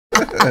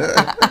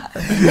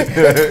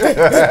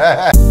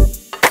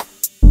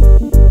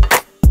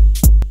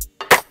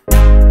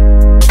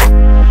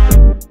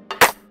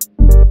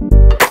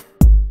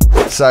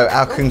So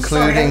our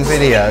concluding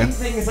video,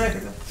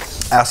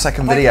 our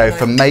second video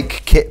for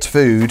Make Kit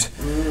Food.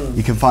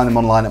 You can find them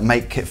online at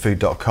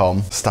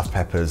makekitfood.com. Stuffed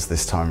peppers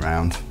this time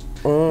round.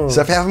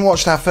 So if you haven't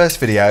watched our first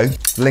video,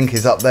 link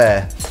is up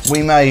there.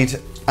 We made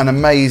an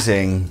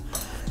amazing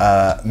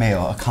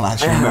meal. I can't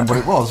actually remember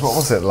what it was. What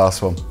was it, the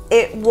last one?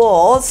 It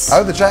was...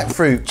 Oh, the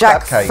jackfruit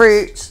crab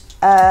cakes.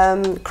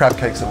 Jackfruit. Crab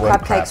cakes that weren't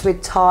crab cakes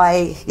with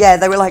Thai... Yeah,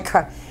 they were like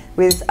crab...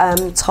 With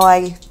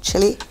Thai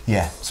chilli.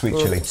 Yeah, sweet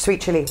chilli.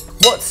 Sweet chilli.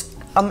 What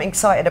I'm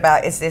excited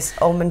about is this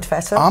almond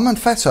feta. Almond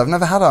feta. I've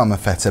never had almond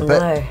feta,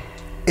 but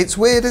it's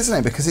weird, isn't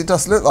it? Because it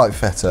does look like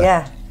feta.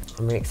 Yeah.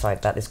 I'm really excited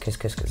about this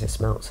couscous because it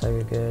smelled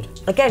so good.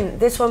 Again,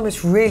 this one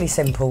was really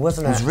simple,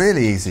 wasn't it? It was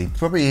really easy.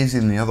 Probably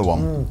easier than the other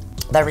one.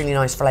 They're really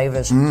nice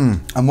flavours.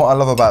 And what I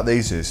love about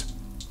these is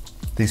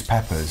these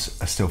peppers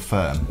are still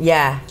firm.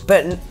 Yeah,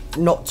 but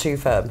not too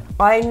firm.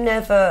 I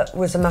never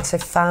was a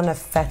massive fan of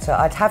feta.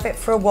 I'd have it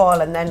for a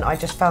while and then I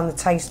just found the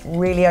taste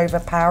really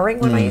overpowering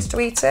when I used to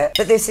eat it.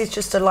 But this is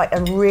just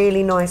a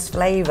really nice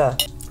flavour.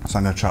 So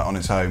I'm going to try it on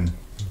its own.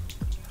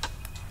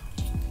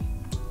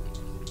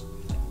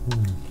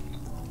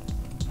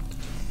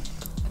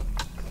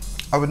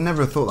 I would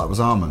never have thought that was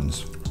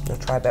almonds. I'll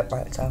try a bit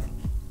by itself.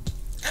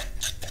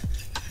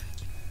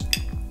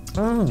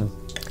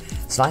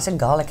 It's nice and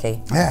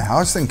garlicky. Yeah, I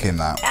was thinking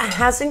that. It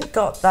hasn't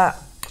got that...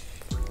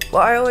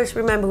 What I always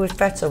remember with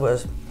feta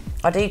was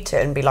I'd eat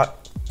it and be like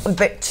a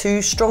bit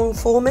too strong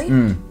for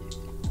me.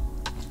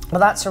 But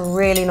that's a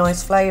really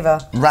nice flavour.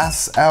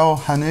 Ras El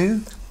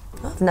HANOUT?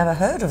 I've never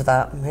heard of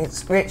that.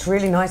 It's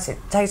really nice. It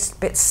tastes a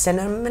bit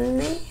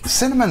cinnamony.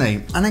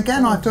 Cinnamony. And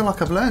again, I feel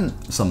like I've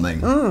learned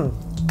something.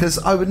 Because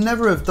I would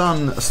never have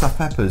done stuffed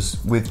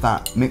peppers with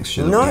that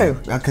mixture. No.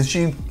 Because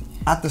you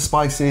add the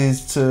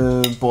spices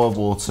to boiled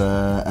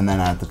water and then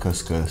add the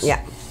couscous.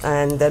 Yeah,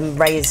 and then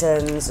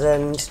raisins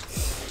and...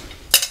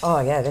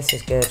 Oh yeah, this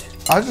is good.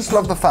 I just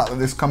love the fact that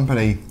this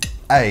company,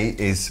 A,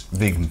 is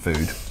vegan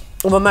food.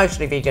 Well,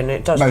 mostly vegan.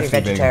 It does do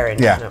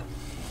vegetarian, doesn't it?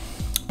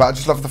 But I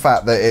just love the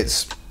fact that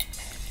it's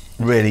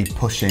really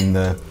pushing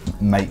the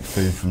make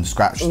food from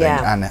scratch thing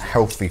and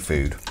healthy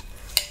food.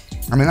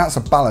 I mean, that's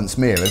a balanced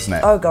meal, isn't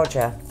it? Oh God,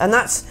 yeah. And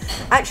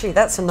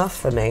that's enough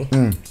for me.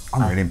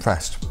 I'm really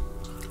impressed.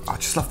 I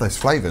just love those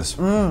flavours.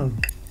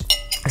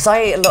 Because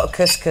I eat a lot of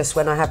couscous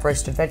when I have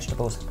roasted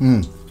vegetables.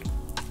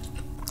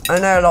 I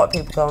know a lot of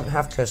people can't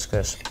have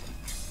couscous.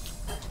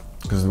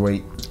 Because of the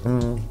wheat. I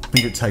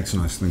think it tastes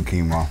nicer than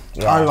quinoa.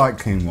 Yeah. I like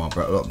quinoa,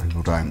 but a lot of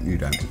people don't. You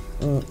don't.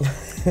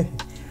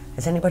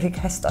 Has anybody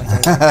guessed I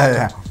don't?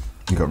 Yeah.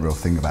 You got a real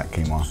thing about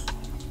quinoa.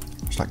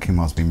 It's like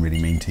quinoa's been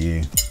really mean to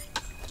you.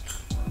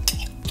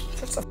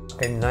 That's a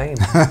fucking name.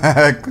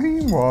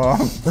 Quinoa.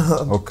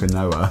 Or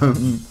quinoa.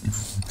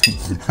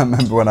 I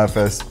remember when I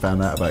first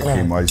found out about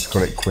quinoa, I used to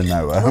call it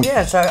quinoa. Well,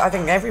 yeah, so I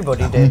think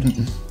everybody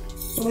did.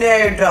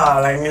 No,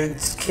 darling,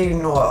 it's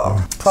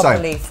quinoa.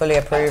 Properly, fully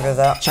approve of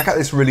that. Check out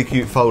this really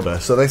cute folder.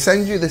 So they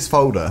send you this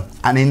folder,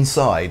 and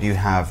inside you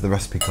have the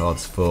recipe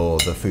cards for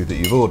the food that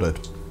you've ordered.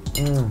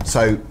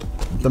 So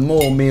the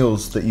more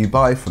meals that you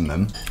buy from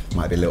them,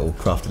 might be a little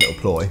crafty little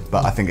ploy,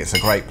 but I think it's a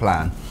great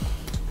plan.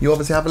 You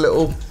obviously have a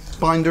little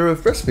binder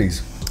of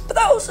recipes. But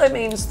that also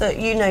means that,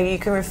 you know, you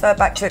can refer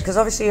back to it, because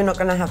obviously you're not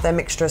going to have their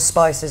mixture of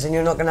spices and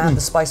you're not going to have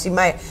the spicy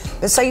mayo.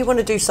 But say you want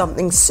to do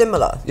something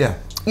similar. Yeah.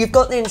 You've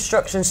got the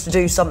instructions to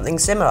do something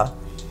similar.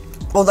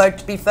 Although,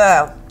 to be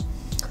fair,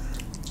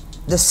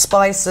 the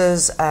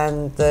spices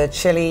and the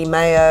chili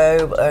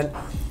mayo and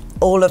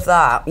all of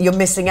that, you're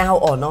missing out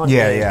on, aren't you?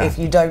 Yeah. If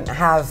you don't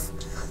have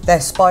their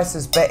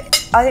spices.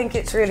 But I think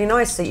it's really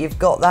nice that you've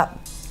got that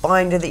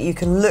binder that you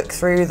can look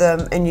through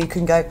them and you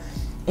can go,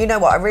 you know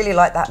what, I really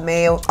like that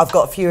meal. I've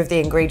got a few of the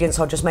ingredients,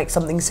 I'll just make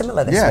something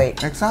similar this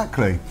week. Yeah,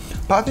 exactly.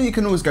 But I think you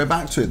can always go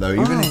back to it though,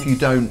 even if you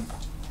don't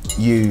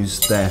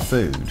use their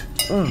food.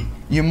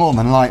 You're more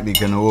than likely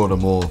going to order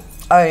more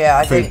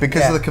food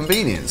because of the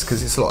convenience,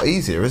 because it's a lot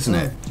easier, isn't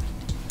it?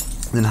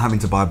 Than having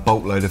to buy a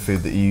bulk load of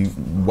food that you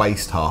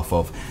waste half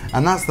of.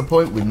 And that's the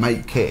point with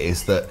Make Kit,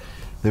 is that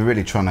they're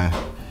really trying to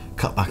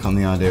cut back on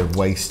the idea of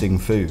wasting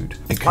food.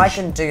 I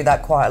can do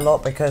that quite a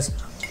lot because,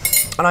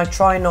 and I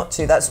try not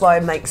to, that's why I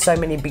make so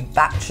many big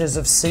batches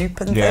of soup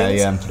and things.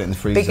 Yeah, and put it in the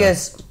freezer.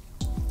 Because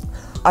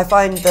I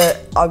find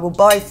that I will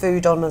buy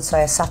food on,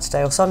 say, a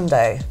Saturday or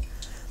Sunday,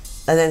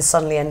 and then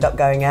suddenly end up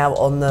going out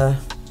on the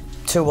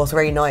 2 or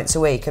 3 nights a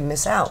week and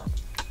miss out.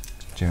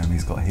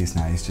 Jeremy's got his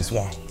now, he's just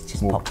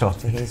walked off.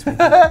 To his What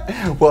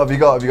have you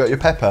got? Have you got your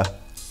pepper?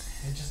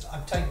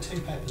 I've taken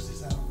 2 peppers,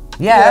 is that?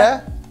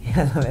 Yeah.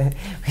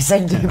 We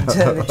send him to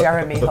the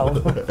Jeremy hole.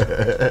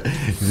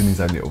 He's in his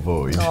own little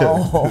void.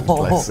 Oh.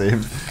 Bless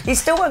him. He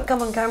still won't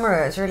come on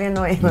camera. It's really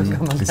annoying he won't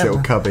come on his camera.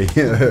 little cubby.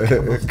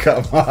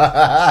 Come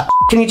on.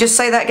 Can you just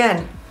say that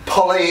again?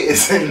 Polly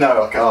is in...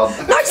 No, I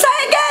can't. No, say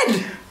it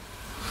again!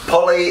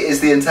 Polly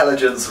is the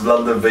intelligence of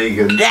London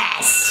vegans.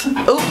 Yes!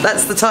 Oh,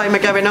 that's the timer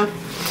going on.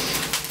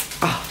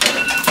 Oh.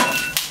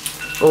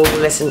 Oh,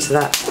 listen to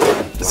that.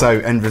 So,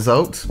 end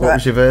result, what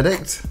was your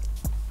verdict?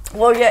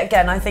 Well, yet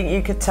again, I think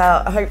you could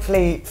tell,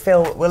 hopefully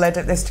Phil will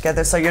edit this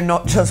together so you're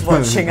not just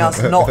watching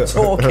us not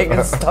talking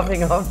and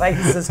stuffing our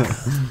faces.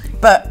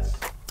 But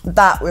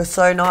that was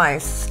so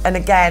nice. And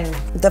again,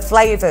 the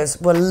flavours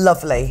were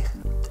lovely.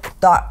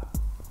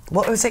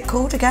 What was it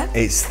called again?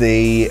 It's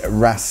the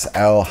Ras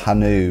El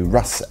Hanout.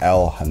 Ras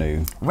El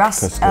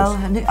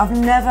Hanout. I've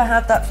never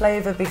had that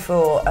flavour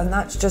before, and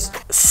that's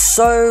just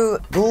so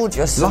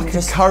gorgeous. Like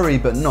a curry,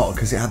 but not,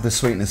 because it had the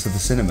sweetness of the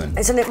cinnamon.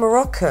 Isn't it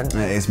Moroccan?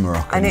 It is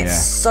Moroccan, and it's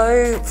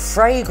so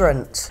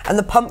fragrant. And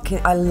the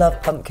pumpkin, I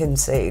love pumpkin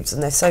seeds,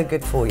 and they're so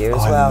good for you as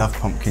well. I love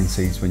pumpkin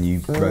seeds when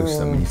you roast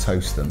them, when you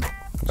toast them.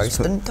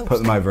 Put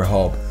them over a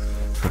hob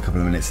for a couple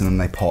of minutes, and then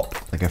they pop.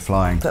 They go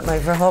flying. Put them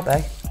over a hob,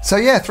 eh? So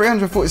yeah,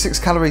 346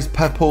 calories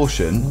per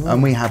portion,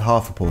 and we had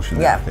half a portion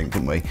there, I think,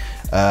 didn't we?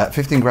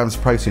 15 grams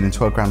of protein and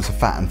 12 grams of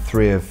fat, and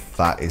 3 of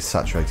that is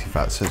saturated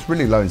fat. So it's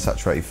really low in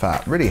saturated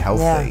fat, really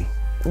healthy. Yeah,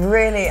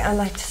 really, and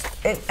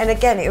and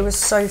again, it was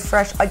so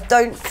fresh. I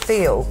don't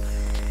feel,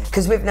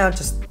 because we've now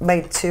just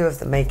made 2 of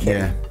the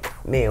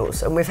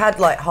meals, and we've had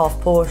like half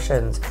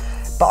portions,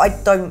 but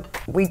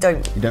we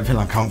don't. You don't feel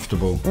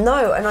uncomfortable?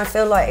 No, and I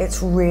feel like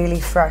it's really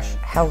fresh,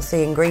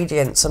 healthy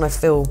ingredients, and I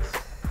feel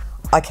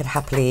I could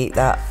happily eat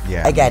that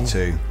again, me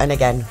too. And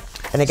again,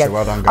 and again. So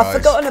well done, guys. I've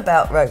forgotten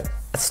about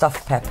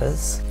stuffed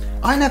peppers.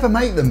 I never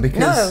make them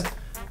because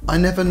I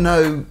never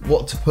know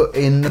what to put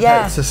in the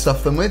peppers to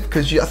stuff them with,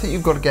 because I think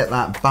you've got to get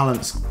that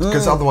balance,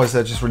 because otherwise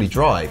they're just really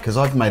dry, because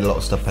I've made a lot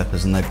of stuffed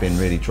peppers and they've been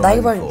really dry.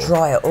 They won't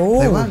dry at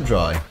all. They won't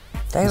dry.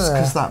 They were.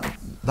 Because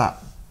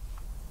that,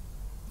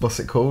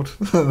 what's it called?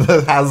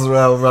 The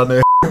Haswell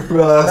runner.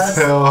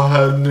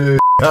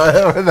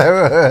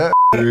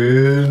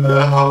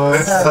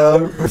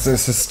 So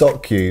it's a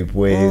stock cube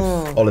with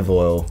olive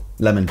oil,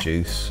 lemon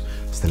juice.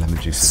 It's the lemon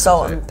juice.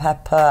 Salt and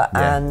pepper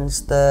and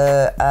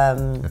the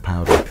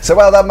powder. So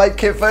well done,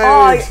 Make It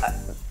Food.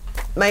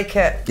 Make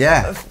it.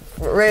 Yeah.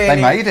 Really.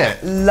 They made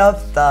it.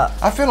 Loved that.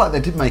 I feel like they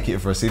did make it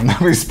for us, even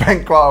though we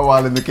spent quite a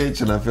while in the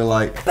kitchen. I feel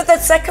like. But the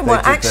second one,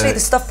 actually, the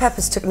stuffed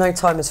peppers took no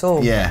time at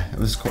all. Yeah, it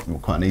was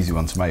quite an easy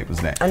one to make,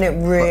 wasn't it? And it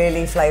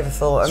really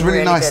flavourful. It's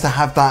really nice to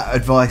have that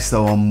advice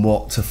though on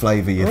what to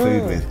flavour your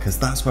food with, because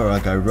that's where I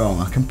go wrong.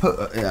 I can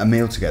put a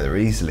meal together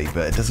easily,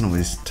 but it doesn't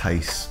always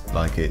taste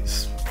like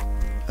it's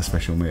a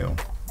special meal.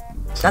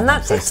 And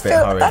that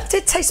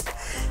did taste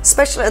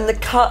special. And the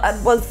cut.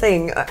 And one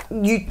thing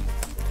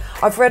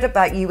I've read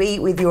about, you eat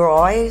with your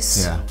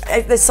eyes.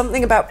 Yeah. There's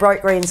something about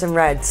bright greens and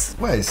reds.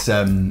 Well, it's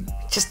it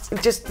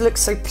just looks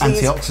so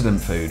pleasing.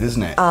 Antioxidant food,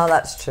 isn't it? Oh,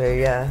 that's true.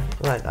 Yeah.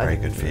 Very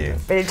good for you.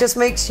 But it just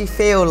makes you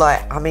feel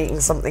like I'm eating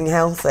something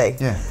healthy.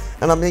 Yeah.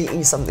 And I'm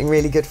eating something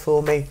really good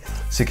for me.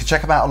 So you can check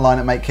them out online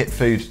at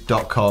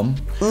makekitfood.com,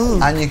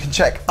 and you can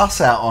check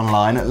us out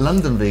online at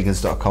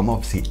londonvegans.com,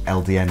 obviously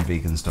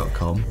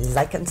ldnvegans.com.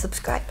 Like and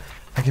subscribe.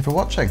 Thank you for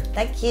watching.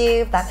 Thank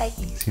you. Bye-bye.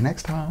 See you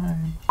next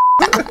time.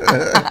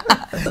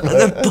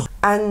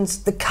 And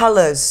the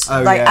colours,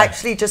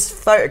 actually just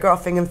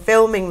photographing and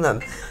filming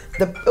them.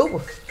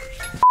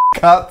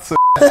 Cuts.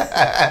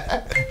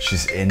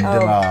 She's in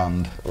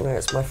demand. No,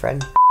 it's my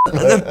friend.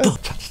 Yeah.